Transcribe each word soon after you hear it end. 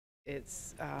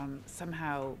It's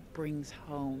somehow brings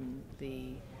home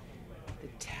the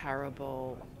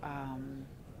terrible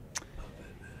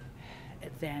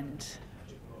event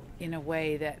in a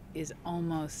way that is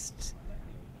almost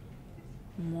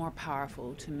more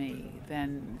powerful to me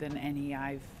than any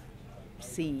I've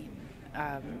seen,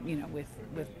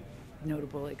 with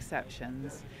notable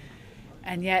exceptions.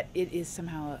 And yet it is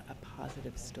somehow a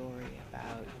positive story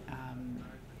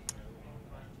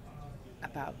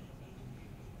about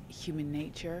human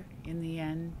nature in the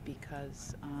end,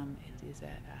 because it is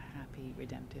a happy,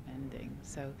 redemptive ending.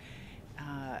 So,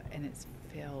 and it's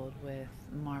filled with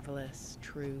marvelous,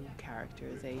 true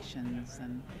characterizations,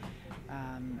 and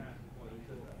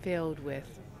filled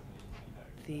with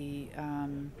the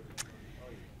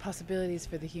possibilities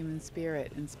for the human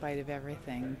spirit in spite of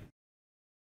everything.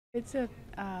 It's a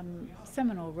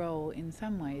seminal role in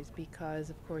some ways because,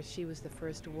 of course, she was the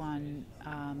first one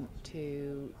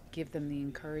to give them the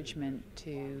encouragement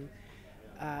to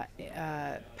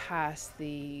pass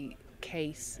the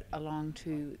case along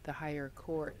to the higher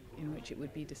court in which it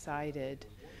would be decided.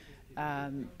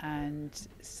 And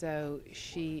so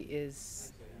she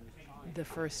is the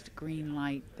first green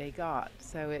light they got.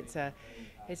 So it's a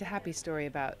happy story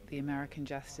about the American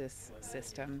justice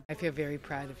system. I feel very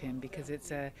proud of him because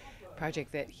it's a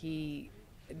project that he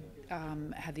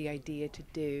had the idea to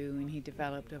do, and he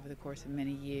developed over the course of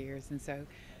many years. And so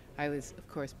I was, of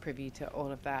course, privy to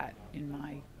all of that in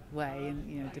my way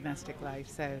in domestic life.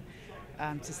 So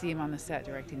to see him on the set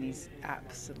directing these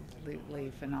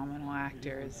absolutely phenomenal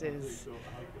actors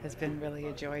has been really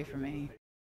a joy for me.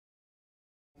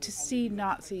 To see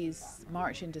Nazis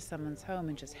march into someone's home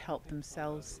and just help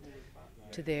themselves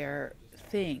to their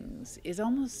things is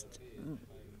almost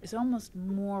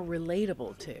more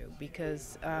relatable to,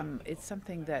 because it's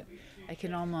something that I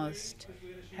can almost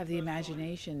have the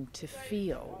imagination to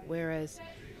feel, whereas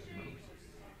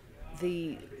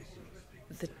the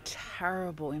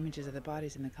terrible images of the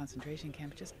bodies in the concentration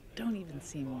camp just don't even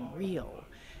seem real.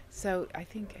 So I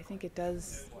think it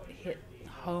does hit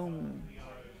home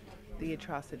the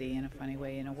atrocity in a funny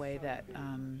way, in a way that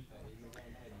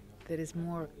that is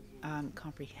more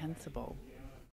comprehensible